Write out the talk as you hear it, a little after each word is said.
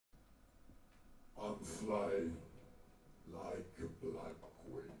fly like a black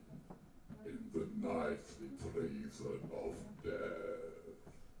queen in the nightly prison of death,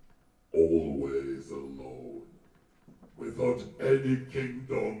 always alone, without any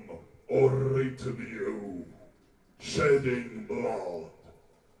kingdom or retinue, shedding blood,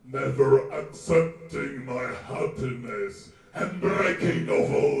 never accepting my happiness and breaking of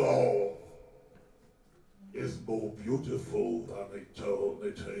love, is more beautiful than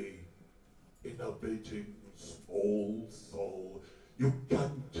eternity. In a beating small soul, you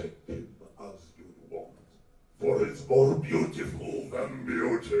can take him as you want, for it's more beautiful than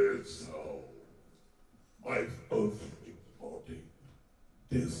beauty itself. My earthly body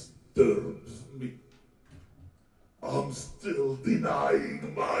disturbs me. I'm still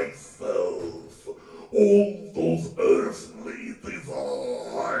denying myself all those earthly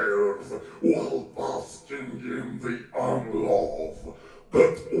desires while basking in the unlove.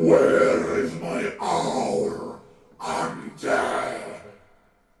 But where is my hour? I'm dead.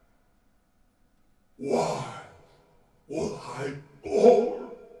 Why was I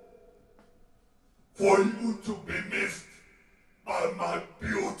born? For you to be missed by my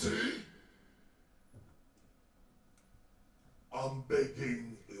beauty? I'm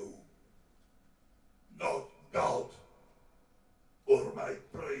begging you, not doubt, for my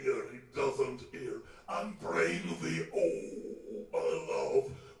prayer he doesn't hear. I'm praying thee, oh, my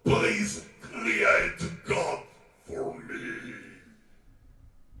love, please create God for me.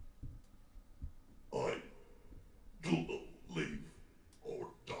 I do not live or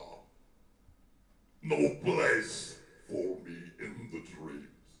die. No place for me in the dreams.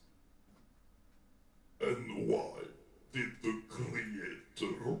 And why did the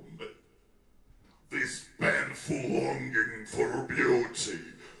Creator make this painful longing for beauty?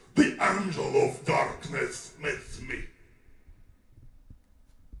 The angel of darkness met me.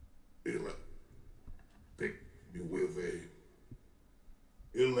 Take me with him.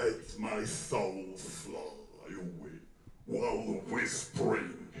 He let my soul fly away while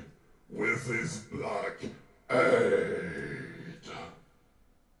whispering with his black aid.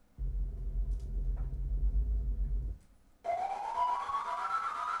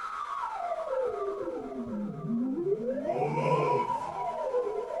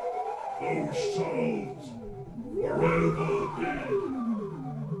 Thou shalt forever be.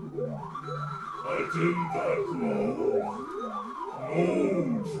 But in that love, no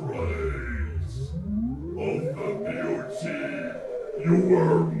trace of the beauty you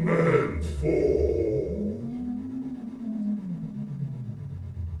were meant for.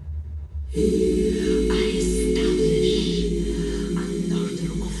 I establish an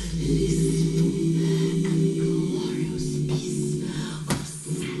order of peaceful and glorious peace of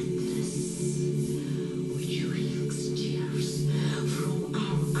sadness, which wings tears from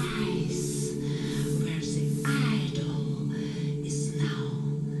our eyes, where the idol is now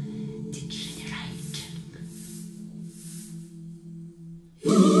degenerated.